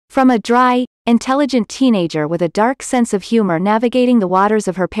From a dry, intelligent teenager with a dark sense of humor navigating the waters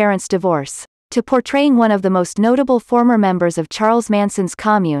of her parents' divorce, to portraying one of the most notable former members of Charles Manson's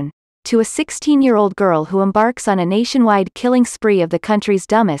commune, to a 16-year-old girl who embarks on a nationwide killing spree of the country's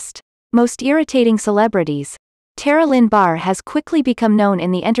dumbest, most irritating celebrities, Lynne Barr has quickly become known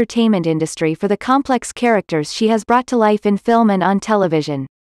in the entertainment industry for the complex characters she has brought to life in film and on television.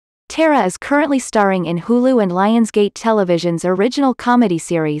 Tara is currently starring in Hulu and Lionsgate Television's original comedy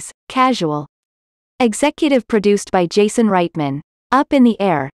series, Casual. Executive produced by Jason Reitman. Up in the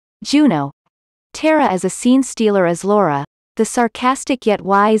Air, Juno. Tara is a scene stealer as Laura, the sarcastic yet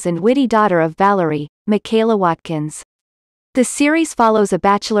wise and witty daughter of Valerie, Michaela Watkins. The series follows a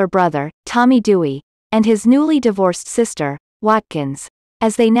bachelor brother, Tommy Dewey, and his newly divorced sister, Watkins,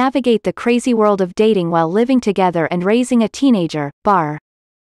 as they navigate the crazy world of dating while living together and raising a teenager, Barr.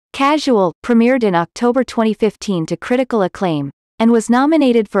 Casual premiered in October 2015 to critical acclaim, and was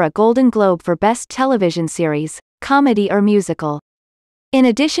nominated for a Golden Globe for Best Television Series, Comedy or Musical. In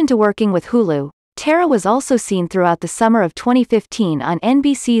addition to working with Hulu, Tara was also seen throughout the summer of 2015 on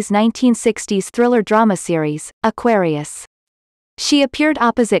NBC's 1960s thriller drama series, Aquarius. She appeared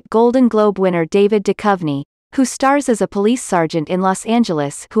opposite Golden Globe winner David Duchovny, who stars as a police sergeant in Los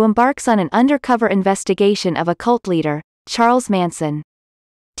Angeles who embarks on an undercover investigation of a cult leader, Charles Manson.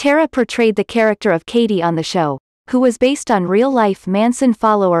 Tara portrayed the character of Katie on the show, who was based on real-life Manson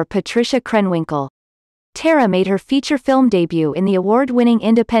follower Patricia Krenwinkel. Tara made her feature film debut in the award-winning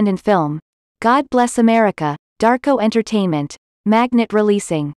independent film, God Bless America, Darko Entertainment, Magnet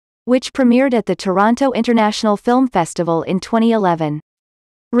Releasing, which premiered at the Toronto International Film Festival in 2011.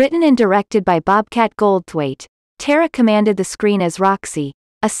 Written and directed by Bobcat Goldthwait, Tara commanded the screen as Roxy,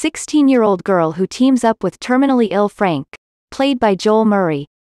 a 16-year-old girl who teams up with terminally ill Frank, played by Joel Murray,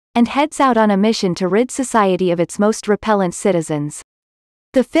 and heads out on a mission to rid society of its most repellent citizens.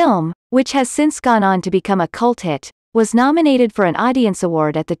 The film, which has since gone on to become a cult hit, was nominated for an Audience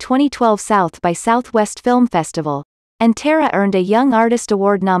Award at the 2012 South by Southwest Film Festival, and Tara earned a Young Artist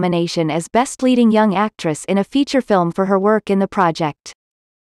Award nomination as Best Leading Young Actress in a Feature Film for her work in the project.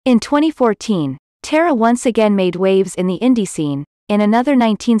 In 2014, Tara once again made waves in the indie scene, in another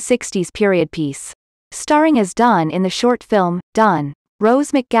 1960s period piece, starring as Dawn in the short film, Dawn,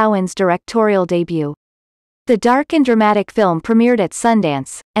 Rose McGowan's directorial debut. The dark and dramatic film premiered at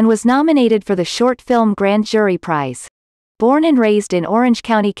Sundance, and was nominated for the Short Film Grand Jury Prize. Born and raised in Orange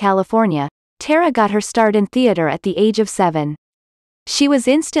County, California, Tara got her start in theater at the age of 7. She was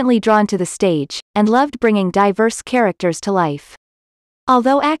instantly drawn to the stage, and loved bringing diverse characters to life.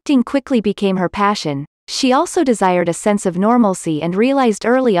 Although acting quickly became her passion, she also desired a sense of normalcy and realized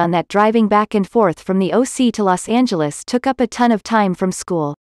early on that driving back and forth from the OC to Los Angeles took up a ton of time from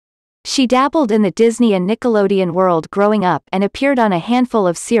school. She dabbled in the Disney and Nickelodeon world growing up and appeared on a handful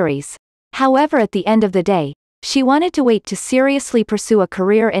of series. However, at the end of the day, she wanted to wait to seriously pursue a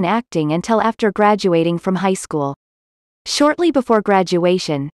career in acting until after graduating from high school. Shortly before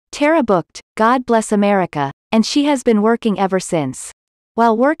graduation, Tara booked God Bless America, and she has been working ever since.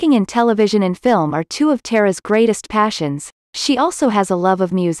 While working in television and film are two of Tara's greatest passions, she also has a love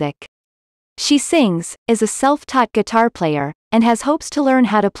of music. She sings, is a self-taught guitar player, and has hopes to learn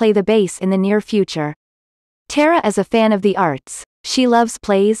how to play the bass in the near future. Tara is a fan of the arts. She loves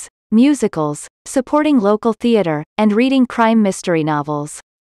plays, musicals, supporting local theater, and reading crime mystery novels.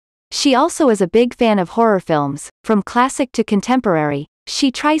 She also is a big fan of horror films, from classic to contemporary.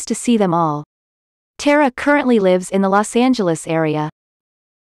 She tries to see them all. Tara currently lives in the Los Angeles area.